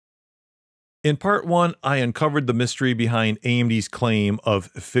In part 1, I uncovered the mystery behind AMD's claim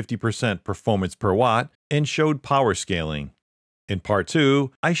of 50% performance per watt and showed power scaling. In part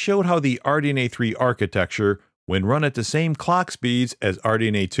 2, I showed how the RDNA3 architecture, when run at the same clock speeds as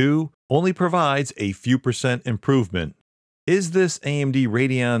RDNA2, only provides a few percent improvement. Is this AMD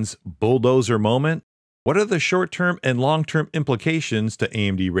Radeon's bulldozer moment? What are the short-term and long-term implications to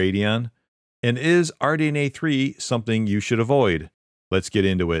AMD Radeon? And is RDNA3 something you should avoid? Let's get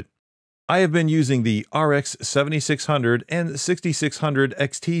into it. I have been using the RX 7600 and 6600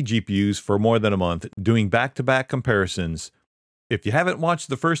 XT GPUs for more than a month, doing back-to-back comparisons. If you haven't watched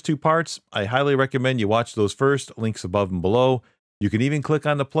the first two parts, I highly recommend you watch those first, links above and below. You can even click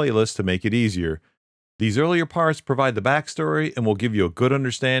on the playlist to make it easier. These earlier parts provide the backstory and will give you a good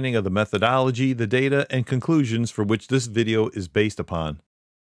understanding of the methodology, the data, and conclusions for which this video is based upon.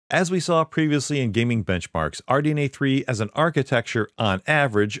 As we saw previously in gaming benchmarks, RDNA3 as an architecture, on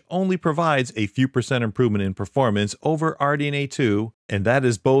average, only provides a few percent improvement in performance over RDNA2, and that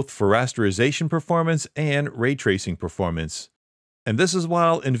is both for rasterization performance and ray tracing performance. And this is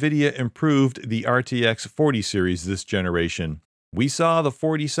while NVIDIA improved the RTX 40 series this generation. We saw the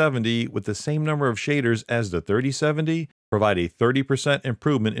 4070 with the same number of shaders as the 3070 provide a 30%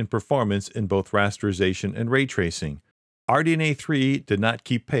 improvement in performance in both rasterization and ray tracing. RDNA3 did not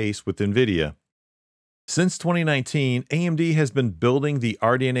keep pace with NVIDIA. Since 2019, AMD has been building the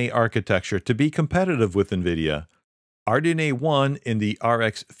RDNA architecture to be competitive with NVIDIA. RDNA 1 in the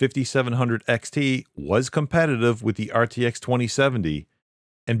RX 5700 XT was competitive with the RTX 2070.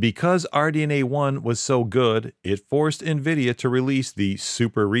 And because RDNA 1 was so good, it forced NVIDIA to release the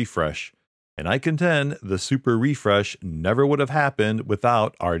Super Refresh. And I contend the Super Refresh never would have happened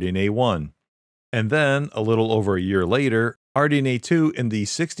without RDNA 1. And then, a little over a year later, RDNA 2 in the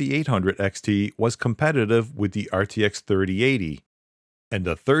 6800 XT was competitive with the RTX 3080. And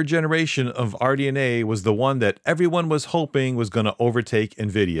the third generation of RDNA was the one that everyone was hoping was going to overtake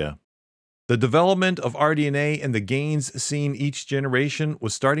NVIDIA. The development of RDNA and the gains seen each generation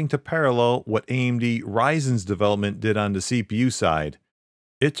was starting to parallel what AMD Ryzen's development did on the CPU side.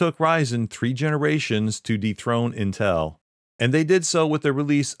 It took Ryzen 3 generations to dethrone Intel. And they did so with the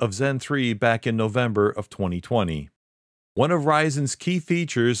release of Zen 3 back in November of 2020. One of Ryzen's key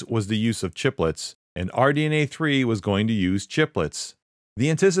features was the use of chiplets, and RDNA 3 was going to use chiplets.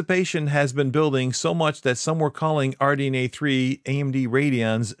 The anticipation has been building so much that some were calling RDNA 3 AMD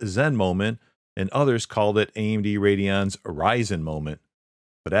Radeon's Zen moment, and others called it AMD Radeon's Ryzen moment.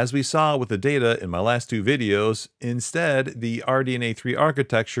 But as we saw with the data in my last two videos, instead the RDNA 3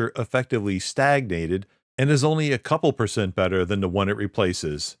 architecture effectively stagnated and is only a couple percent better than the one it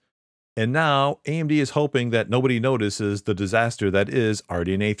replaces. And now, AMD is hoping that nobody notices the disaster that is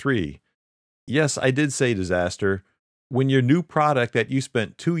RDNA 3. Yes, I did say disaster. When your new product that you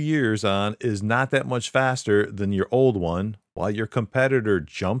spent 2 years on is not that much faster than your old one, while your competitor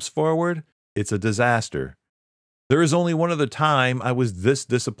jumps forward, it's a disaster. There is only one other time I was this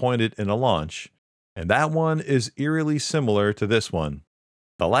disappointed in a launch, and that one is eerily similar to this one.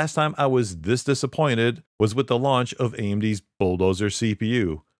 The last time I was this disappointed was with the launch of AMD's Bulldozer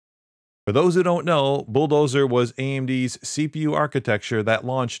CPU. For those who don't know, Bulldozer was AMD's CPU architecture that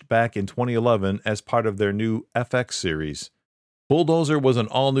launched back in 2011 as part of their new FX series. Bulldozer was an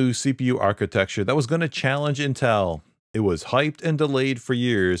all-new CPU architecture that was going to challenge Intel. It was hyped and delayed for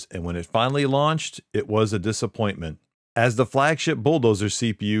years, and when it finally launched, it was a disappointment, as the flagship Bulldozer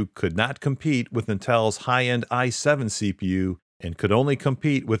CPU could not compete with Intel's high-end i7 CPU and could only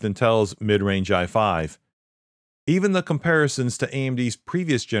compete with Intel's mid-range i5. Even the comparisons to AMD's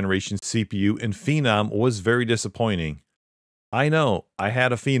previous generation CPU in Phenom was very disappointing. I know, I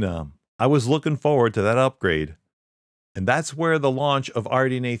had a Phenom. I was looking forward to that upgrade. And that's where the launch of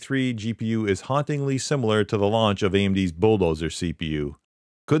RDNA 3 GPU is hauntingly similar to the launch of AMD's Bulldozer CPU.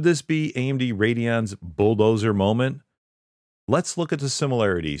 Could this be AMD Radeon's Bulldozer moment? Let's look at the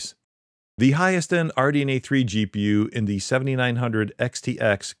similarities. The highest-end RDNA 3 GPU in the 7900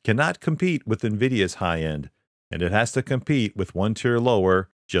 XTX cannot compete with NVIDIA's high-end, and it has to compete with one tier lower,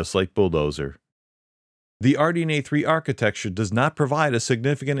 just like Bulldozer. The RDNA 3 architecture does not provide a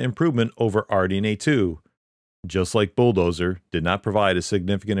significant improvement over RDNA 2, just like Bulldozer did not provide a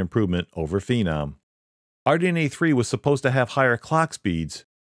significant improvement over Phenom. RDNA 3 was supposed to have higher clock speeds,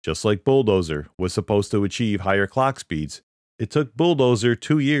 just like Bulldozer was supposed to achieve higher clock speeds. It took Bulldozer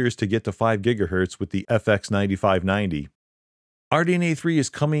 2 years to get to 5 GHz with the FX 9590. RDNA 3 is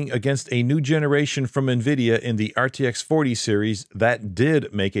coming against a new generation from NVIDIA in the RTX 40 series that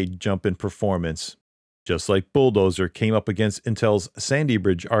did make a jump in performance, just like Bulldozer came up against Intel's Sandy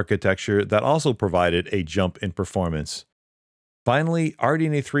Bridge architecture that also provided a jump in performance. Finally,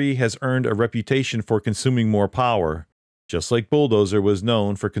 RDNA3 has earned a reputation for consuming more power, just like Bulldozer was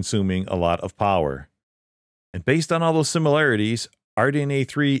known for consuming a lot of power. And based on all those similarities,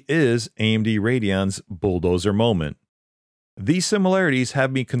 RDNA3 is AMD Radeon's Bulldozer moment. These similarities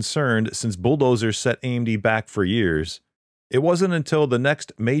have me concerned since Bulldozer set AMD back for years. It wasn't until the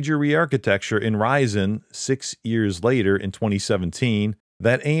next major re-architecture in Ryzen 6 years later in 2017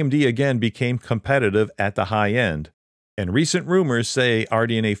 that AMD again became competitive at the high end. And recent rumors say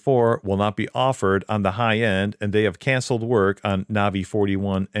RDNA 4 will not be offered on the high end, and they have canceled work on Navi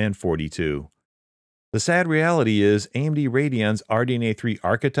 41 and 42. The sad reality is AMD Radeon's RDNA 3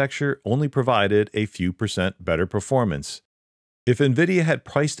 architecture only provided a few percent better performance. If NVIDIA had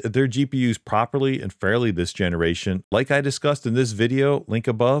priced their GPUs properly and fairly this generation, like I discussed in this video, link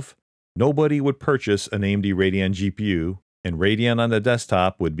above, nobody would purchase an AMD Radeon GPU, and Radeon on the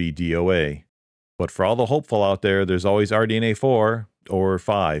desktop would be DOA. But for all the hopeful out there, there's always RDNA 4 or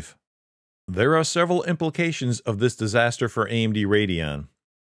 5. There are several implications of this disaster for AMD Radeon.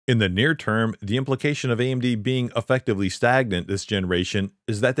 In the near term, the implication of AMD being effectively stagnant this generation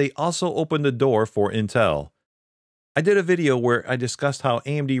is that they also opened the door for Intel. I did a video where I discussed how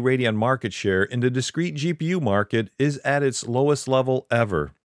AMD Radeon market share in the discrete GPU market is at its lowest level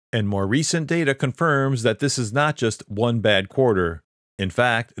ever. And more recent data confirms that this is not just one bad quarter. In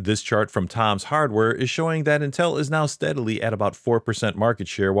fact, this chart from Tom's Hardware is showing that Intel is now steadily at about 4% market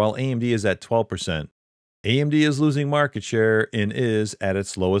share while AMD is at 12%. AMD is losing market share and is at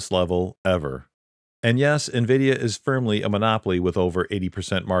its lowest level ever. And yes, NVIDIA is firmly a monopoly with over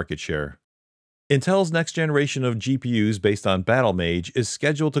 80% market share. Intel's next generation of GPUs based on Battlemage is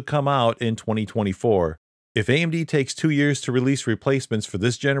scheduled to come out in 2024. If AMD takes 2 years to release replacements for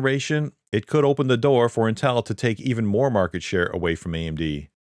this generation, it could open the door for Intel to take even more market share away from AMD.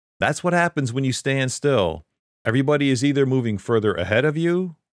 That's what happens when you stand still. Everybody is either moving further ahead of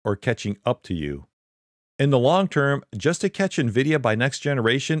you or catching up to you. In the long term, just to catch NVIDIA by next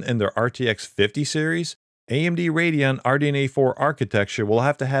generation in their RTX 50 series, AMD Radeon RDNA 4 architecture will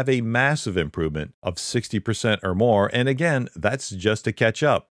have to have a massive improvement of 60% or more, and again, that's just to catch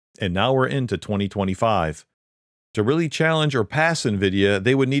up. And now we're into 2025. To really challenge or pass NVIDIA,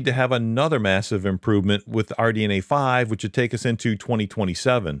 they would need to have another massive improvement with RDNA 5, which would take us into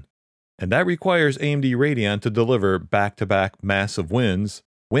 2027. And that requires AMD Radeon to deliver back-to-back massive wins.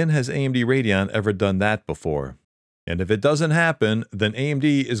 When has AMD Radeon ever done that before? And if it doesn't happen, then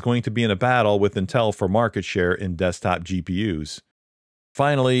AMD is going to be in a battle with Intel for market share in desktop GPUs.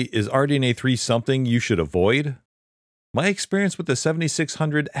 Finally, is RDNA 3 something you should avoid? My experience with the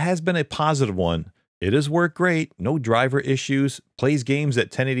 7600 has been a positive one. It has worked great, no driver issues, plays games at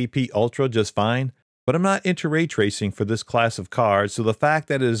 1080p Ultra just fine, but I'm not into ray tracing for this class of cards, so the fact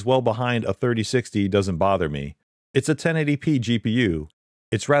that it is well behind a 3060 doesn't bother me. It's a 1080p GPU.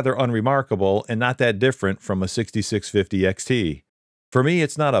 It's rather unremarkable and not that different from a 6650 XT. For me,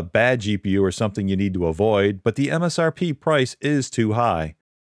 it's not a bad GPU or something you need to avoid, but the MSRP price is too high.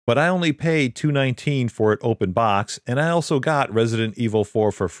 But I only paid $219 for it open box, and I also got Resident Evil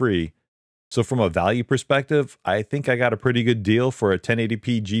 4 for free. So from a value perspective, I think I got a pretty good deal for a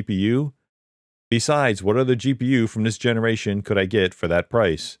 1080p GPU. Besides, what other GPU from this generation could I get for that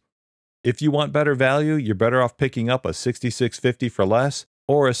price? If you want better value, you're better off picking up a 6650 for less,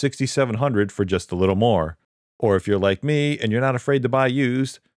 or a 6700 for just a little more. Or if you're like me and you're not afraid to buy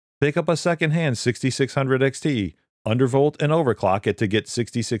used, pick up a second-hand 6600 XT, undervolt and overclock it to get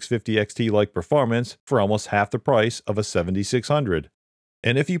 6650 XT-like performance for almost half the price of a 7600.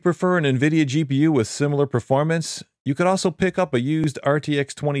 And if you prefer an NVIDIA GPU with similar performance, you could also pick up a used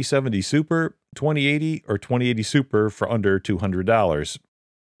RTX 2070 Super, 2080, or 2080 Super for under $200.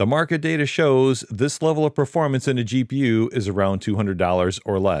 The market data shows this level of performance in a GPU is around $200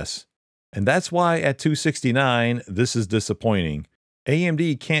 or less. And that's why at $269, this is disappointing.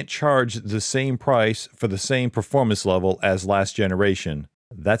 AMD can't charge the same price for the same performance level as last generation.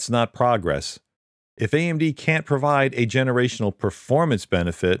 That's not progress. If AMD can't provide a generational performance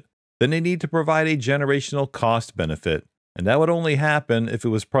benefit, then they need to provide a generational cost benefit. And that would only happen if it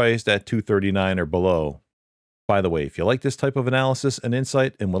was priced at $239 or below. By the way, if you like this type of analysis and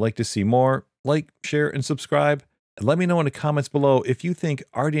insight and would like to see more, like, share, and subscribe. And let me know in the comments below if you think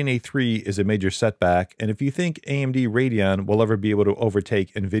RDNA 3 is a major setback and if you think AMD Radeon will ever be able to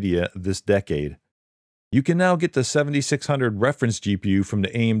overtake NVIDIA this decade. You can now get the 7600 reference GPU from the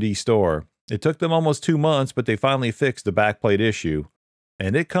AMD store. It took them almost 2 months, but they finally fixed the backplate issue.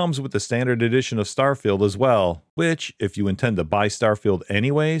 And it comes with the standard edition of Starfield as well, which, if you intend to buy Starfield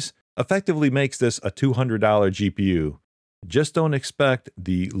anyways, effectively makes this a $200 GPU. Just don't expect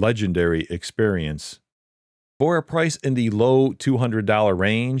the legendary experience. For a price in the low $200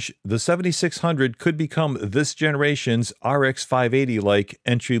 range, the 7600 could become this generation's RX 580-like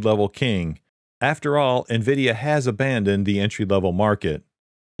entry-level king. After all, NVIDIA has abandoned the entry-level market.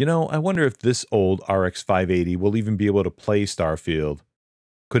 You know, I wonder if this old RX 580 will even be able to play Starfield.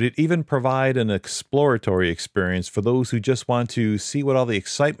 Could it even provide an exploratory experience for those who just want to see what all the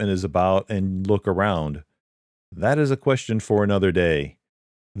excitement is about and look around? That is a question for another day.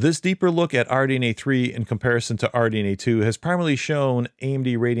 This deeper look at RDNA3 in comparison to RDNA2 has primarily shown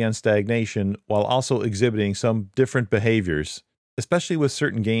AMD Radeon stagnation while also exhibiting some different behaviors, especially with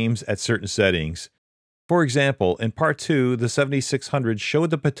certain games at certain settings. For example, in Part 2, the 7600 showed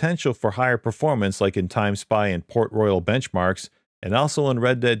the potential for higher performance like in Time Spy and Port Royal benchmarks, and also in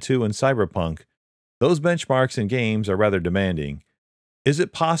Red Dead 2 and Cyberpunk. Those benchmarks in games are rather demanding. Is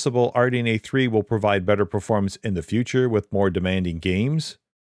it possible RDNA 3 will provide better performance in the future with more demanding games?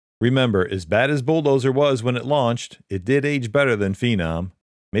 Remember, as bad as Bulldozer was when it launched, it did age better than Phenom.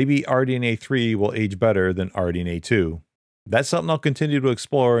 Maybe RDNA 3 will age better than RDNA 2. That's something I'll continue to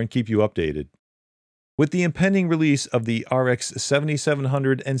explore and keep you updated. With the impending release of the RX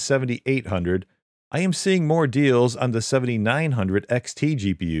 7700 and 7800, I am seeing more deals on the 7900 XT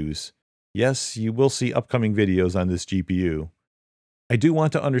GPUs. Yes, you will see upcoming videos on this GPU. I do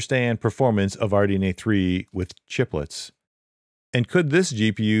want to understand performance of RDNA 3 with chiplets. And could this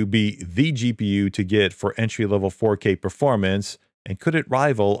GPU be the GPU to get for entry-level 4K performance, and could it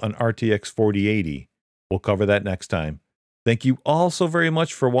rival an RTX 4080? We'll cover that next time. Thank you all so very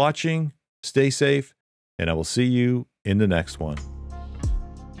much for watching. Stay safe, and I will see you in the next one.